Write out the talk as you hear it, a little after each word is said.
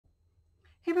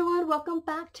Hey everyone, welcome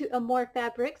back to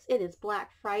AmourFabriQues. It is Black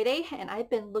Friday and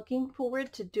I've been looking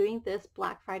forward to doing this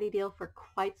Black Friday deal for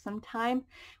quite some time.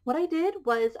 What I did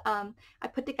was I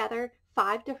put together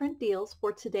 5 different deals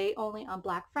for today only on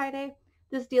Black Friday.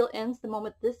 This deal ends the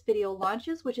moment this video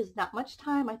launches, which is not much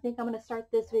time. I think I'm going to start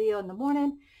this video in the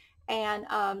morning and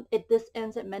this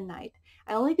ends at midnight.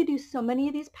 I only could do so many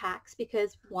of these packs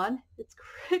because one, it's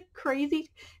crazy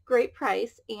great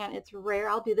price and it's rare.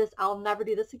 I'll never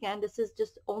do this again. This is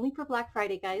just only for Black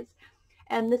Friday, guys.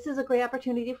 And this is a great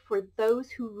opportunity for those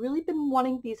who really been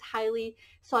wanting these highly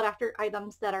sought after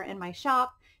items that are in my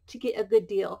shop to get a good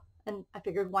deal. And I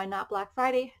figured, why not Black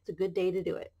Friday? It's a good day to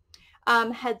do it.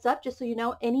 Heads up, just so you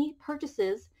know, any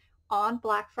purchases on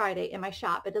Black Friday in my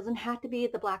shop, it doesn't have to be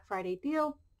the Black Friday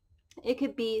deal. It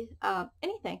could be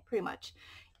anything, pretty much.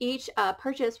 Each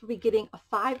purchase will be getting a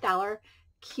 $5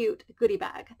 cute goodie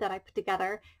bag that I put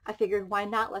together. I figured, why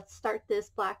not? Let's start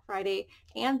this Black Friday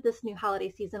and this new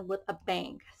holiday season with a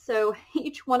bang. So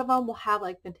each one of them will have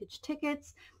like vintage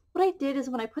tickets. What I did is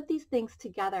when I put these things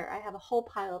together, I have a whole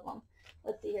pile of them.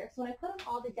 Let's see here. So when I put them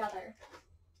all together,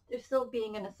 they're still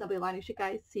being an assembly line. As you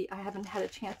guys see, I haven't had a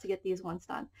chance to get these ones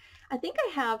done. I think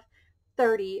I have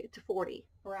 30 to 40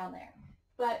 around there.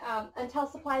 But until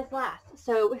supplies last.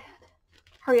 So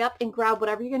hurry up and grab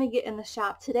whatever you're going to get in the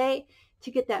shop today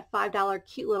to get that $5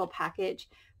 cute little package.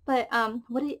 But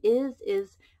what it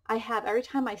is I have, every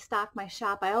time I stock my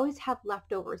shop, I always have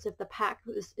leftovers. If the pack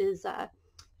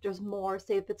there's more,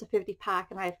 say if it's a 50 pack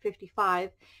and I have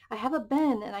 55, I have a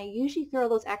bin and I usually throw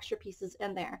those extra pieces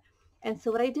in there. And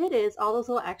so what I did is all those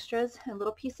little extras and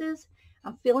little pieces,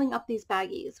 I'm filling up these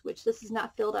baggies, which this is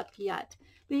not filled up yet.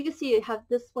 But you can see I have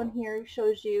this one here,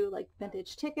 shows you like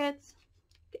vintage tickets.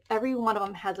 Every one of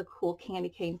them has a cool candy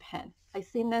cane pin. I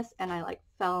seen this and I like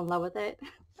fell in love with it.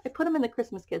 I put them in the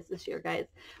Christmas kits this year, guys.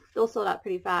 Those sold out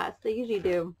pretty fast. They usually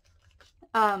do.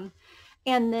 And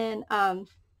then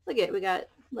look at it, we got,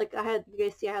 like you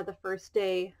guys see I had the first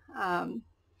day,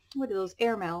 what are those,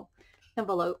 airmail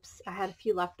envelopes. I had a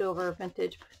few leftover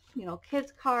vintage,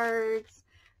 kids cards,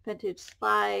 vintage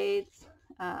slides,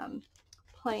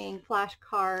 playing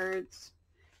flashcards,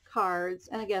 cards.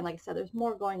 And again, like I said, there's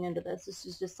more going into this. This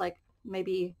is just like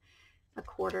maybe a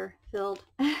quarter filled.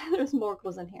 There's more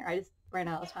goes in here. I just ran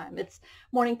out of time. It's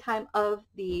morning time of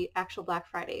the actual Black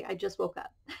Friday. I just woke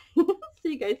up. So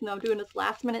you guys know I'm doing this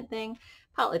last minute thing.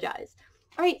 Apologize.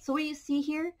 All right, so what you see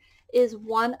here is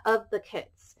one of the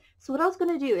kits. So what I was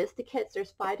going to do is the kits,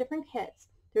 there's 5 different kits.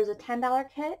 There's a $10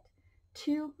 kit,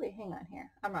 wait, hang on here.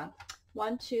 I'm wrong.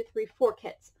 1, 2, 3, 4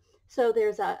 kits. So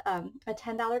there's a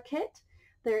 $10 kit.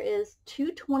 There is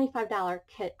 2 $25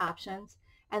 kit options.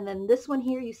 And then this one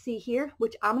here you see here,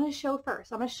 which I'm going to show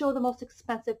first. I'm going to show the most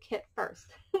expensive kit first.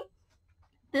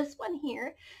 This one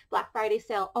here, Black Friday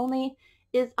sale only,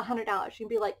 is $100. You can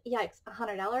be like, yikes,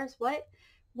 $100? What?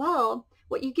 Well,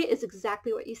 what you get is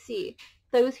exactly what you see.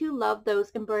 Those who love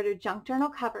those embroidered junk journal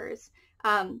covers,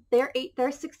 they're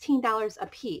 $16 a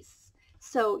piece.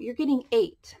 So you're getting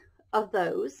 8 of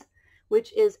those,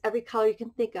 which is every color you can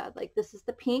think of. Like this is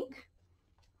the pink,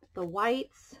 the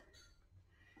whites,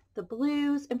 the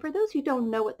blues, and for those who don't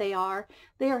know what they are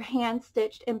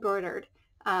hand-stitched embroidered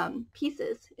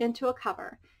pieces into a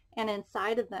cover. And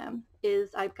inside of them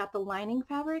is, I've got the lining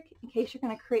fabric in case you're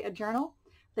going to create a journal.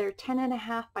 They're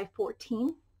 10.5 by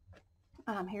 14.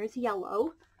 Here's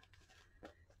yellow,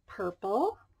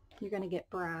 purple, you're going to get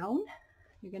brown,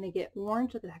 you're going to get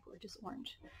orange, look at that gorgeous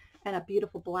orange, and a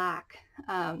beautiful black.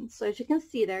 So as you can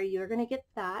see there, you're going to get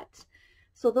that.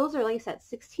 So those are, like I said,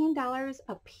 $16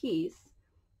 a piece.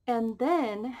 And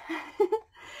then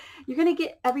you're going to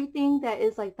get everything that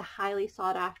is like the highly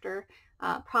sought after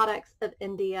products of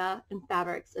India and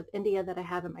fabrics of India that I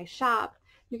have in my shop.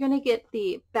 You're going to get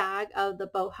the bag of the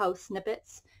boho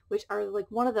snippets, which are like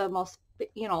one of the most,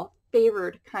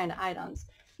 favored kind of items.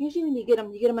 Usually when you get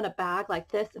them in a bag like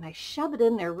this, and I shove it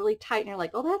in there really tight, and you're like,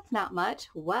 oh, that's not much.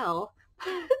 Well,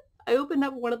 I opened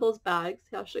up one of those bags.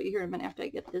 I'll show you here in a minute after I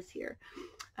get this here.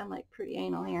 I'm like pretty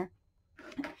anal here.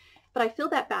 But I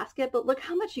filled that basket, but look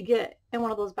how much you get in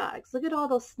one of those bags. Look at all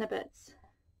those snippets.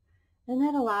 Isn't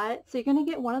that a lot? So you're going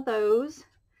to get one of those.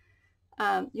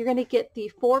 You're going to get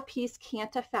the 4-piece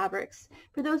Kanta fabrics.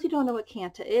 For those who don't know what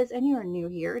Kanta is, and you're new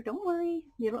here, don't worry.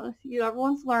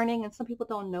 Everyone's learning, and some people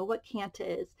don't know what Kanta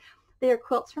is. They are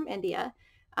quilts from India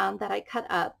that I cut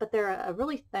up, but they're a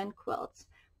really thin quilt.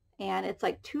 And it's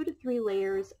like 2 to 3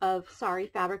 layers of sari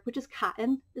fabric, which is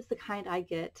cotton, is the kind I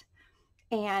get.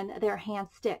 And they're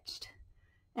hand-stitched.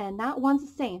 And not one's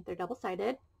the same. They're double-sided,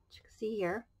 as you can see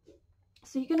here.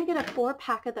 So you're going to get a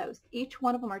 4-pack of those. Each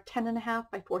one of them are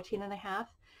 10.5 by 14.5.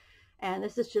 And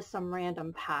this is just some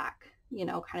random pack, you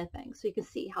know, kind of thing. So you can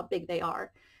see how big they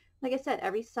are. Like I said,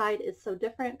 every side is so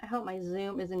different. I hope my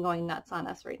Zoom isn't going nuts on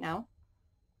us right now.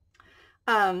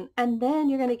 And then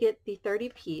you're going to get the 30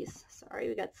 piece. Sorry,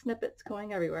 we got snippets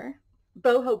going everywhere.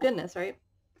 Boho goodness, right?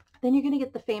 Then you're going to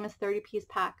get the famous 30 piece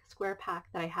pack, square pack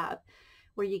that I have,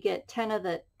 where you get 10 of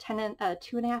the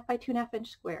 2.5 by 2.5 inch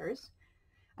squares.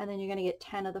 And then you're going to get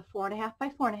 10 of the 4.5 by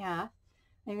 4.5.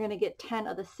 And you're going to get 10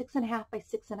 of the 6.5 by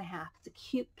 6.5. It's a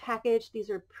cute package. These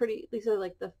are pretty, these are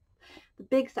like the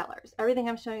big sellers. Everything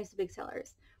I'm showing you is the big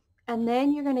sellers. And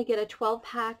then you're going to get a 12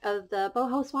 pack of the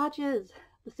boho swatches.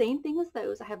 The same thing as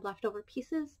those. I have leftover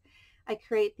pieces. I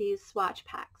create these swatch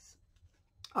packs.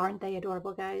 Aren't they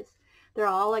adorable, guys? They're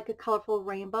all like a colorful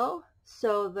rainbow.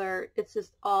 So it's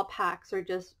just all packs are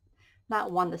just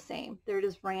not one the same. They're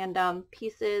just random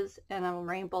pieces and a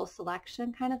rainbow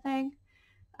selection kind of thing.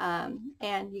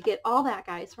 And you get all that,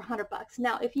 guys, for $100.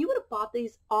 Now, if you would have bought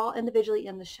these all individually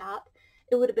in the shop,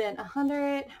 it would have been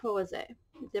what was it?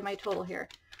 Did my total here.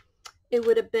 It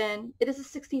would have been, it is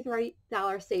a $63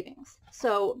 savings.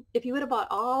 So if you would have bought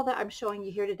all that I'm showing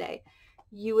you here today,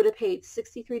 you would have paid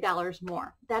 $63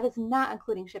 more. That is not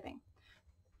including shipping.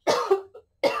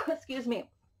 Excuse me.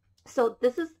 So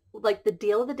this is like the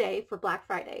deal of the day for Black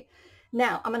Friday.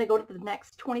 Now I'm going to go to the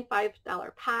next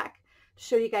 $25 pack to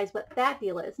show you guys what that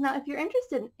deal is. Now, if you're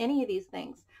interested in any of these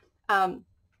things,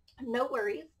 no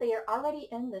worries. They are already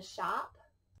in the shop.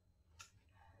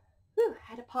 Whew, I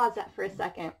had to pause that for a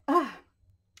second. I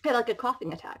had like a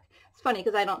coughing attack. It's funny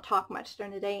because I don't talk much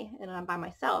during the day and I'm by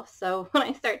myself. So when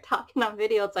I start talking on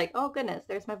video, it's like, oh goodness,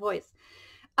 there's my voice.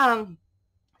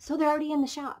 So they're already in the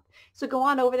shop. So go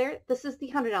on over there. This is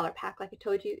the $100 pack. Like I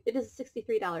told you, it is a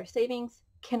 $63 savings.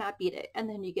 Cannot beat it. And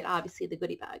then you get obviously the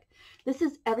goodie bag. This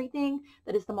is everything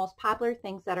that is the most popular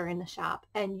things that are in the shop,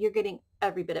 and you're getting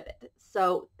every bit of it.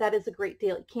 So that is a great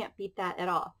deal. You can't beat that at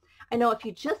all. I know if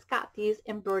you just got these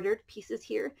embroidered pieces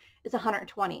here, it's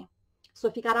 $120. So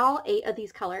if you got all 8 of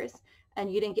these colors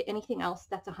and you didn't get anything else,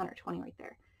 that's $120 right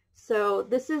there. So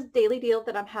this is daily deal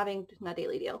that I'm having, not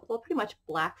daily deal, well, pretty much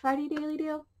Black Friday daily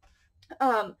deal.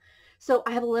 So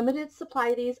I have a limited supply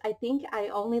of these. I think I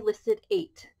only listed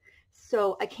 8.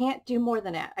 So I can't do more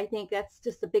than that. I think that's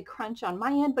just a big crunch on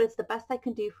my end, but it's the best I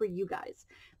can do for you guys.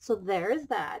 So there's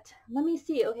that. Let me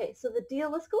see. Okay, so the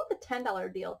deal, let's go with the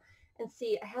 $10 deal and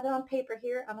see. I have it on paper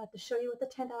here. I'm going to have to show you what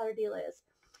the $10 deal is.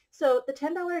 So the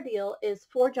 $10 deal is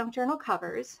 4 junk journal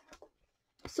covers.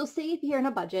 So say if you're in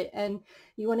a budget and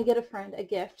you want to get a friend a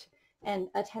gift and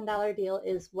a $10 deal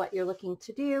is what you're looking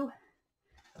to do,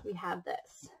 we have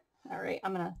this. All right,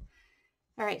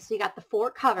 all right, so you got the 4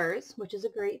 covers, which is a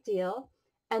great deal.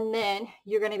 And then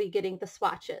you're going to be getting the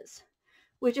swatches,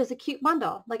 which is a cute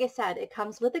bundle. Like I said, it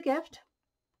comes with a gift.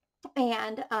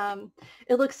 And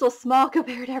it looks so small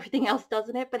compared to everything else,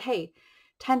 doesn't it? But hey,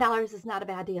 $10 is not a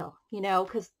bad deal, you know,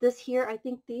 because this here, I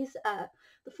think these,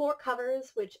 the 4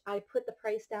 covers, which I put the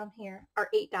price down here, are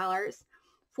 $8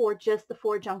 for just the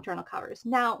 4 junk journal covers.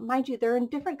 Now, mind you, they're in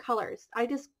different colors. I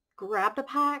just grabbed a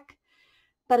pack.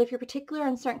 But if you're particular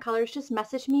in certain colors, just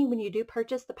message me when you do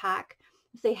purchase the pack.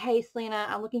 Say, hey, Salena,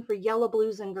 I'm looking for yellow,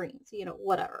 blues, and greens. You know,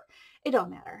 whatever. It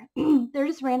don't matter. They're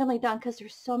just randomly done because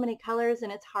there's so many colors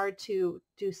and it's hard to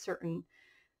do certain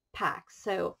packs.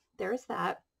 So there's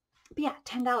that. But yeah,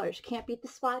 $10. You can't beat the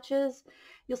swatches.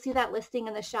 You'll see that listing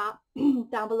in the shop.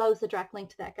 Down below is the direct link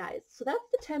to that, guys. So that's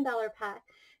the $10 pack.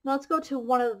 Now let's go to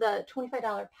one of the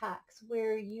 $25 packs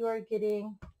where you are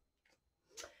getting...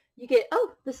 You get,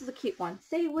 oh, this is a cute one.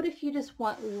 Say, what if you just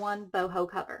want one boho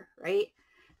cover, right?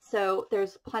 So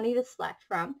there's plenty to select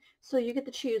from. So you get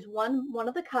to choose one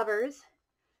of the covers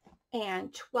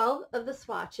and 12 of the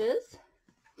swatches,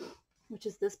 which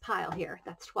is this pile here.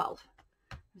 That's 12.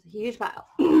 There's a huge pile.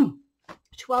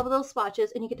 12 of those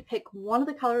swatches, and you get to pick one of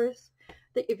the colors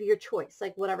that of your choice,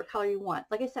 like whatever color you want.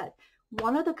 Like I said,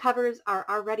 one of the covers are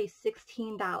already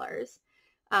 $16.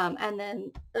 And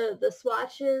then the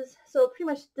swatches, so pretty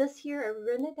much this here, I've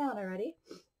written it down already,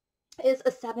 is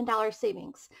a $7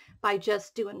 savings by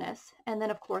just doing this. And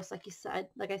then of course, like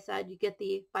I said, you get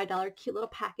the $5 cute little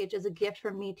package as a gift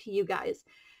from me to you guys.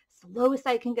 It's the lowest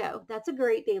I can go. That's a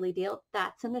great daily deal.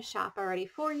 That's in the shop already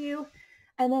for you.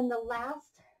 And then the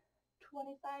last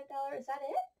 $25, is that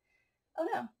it? Oh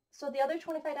no. So the other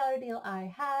 $25 deal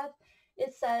I have,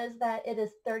 it says that it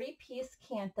is 30-piece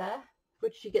Canta,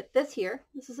 which you get this here.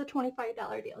 This is a $25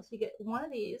 deal. So you get one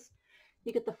of these.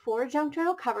 You get the 4 junk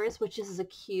journal covers, which is a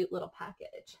cute little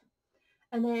package.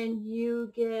 And then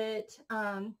you get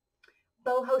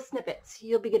boho snippets.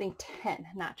 You'll be getting 10,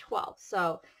 not 12.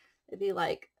 So it'd be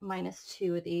like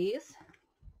 -2 of these.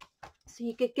 So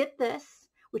you could get this,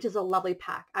 which is a lovely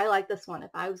pack. I like this one.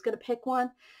 If I was going to pick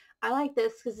one, I like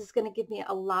this because it's going to give me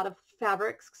a lot of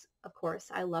fabrics. Of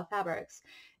course, I love fabrics.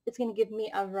 It's going to give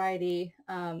me a variety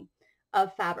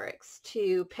of fabrics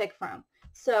to pick from.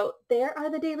 So there are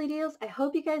the daily deals. I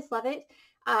hope you guys love it.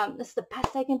 This is the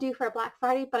best I can do for a Black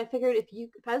Friday, but I figured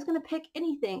if I was going to pick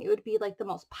anything, it would be like the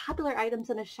most popular items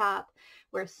in a shop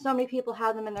where so many people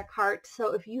have them in their cart.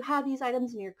 So if you have these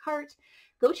items in your cart,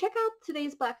 go check out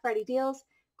today's Black Friday deals.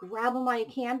 Grab them while you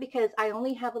can because I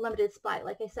only have a limited supply.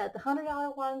 Like I said, the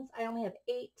 $100 ones, I only have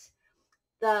 8.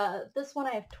 This one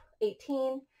I have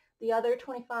 18. The other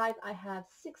 25, I have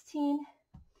 16.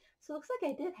 So it looks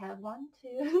like I did have 1,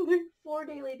 2, 3, 4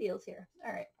 daily deals here.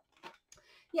 All right.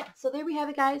 Yeah, so there we have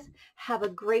it, guys. Have a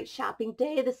great shopping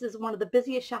day. This is one of the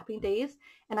busiest shopping days,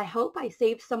 and I hope I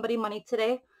saved somebody money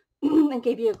today and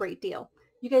gave you a great deal.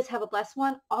 You guys have a blessed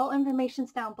one. All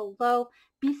information's down below.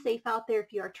 Be safe out there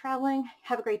if you are traveling.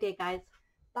 Have a great day, guys.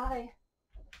 Bye.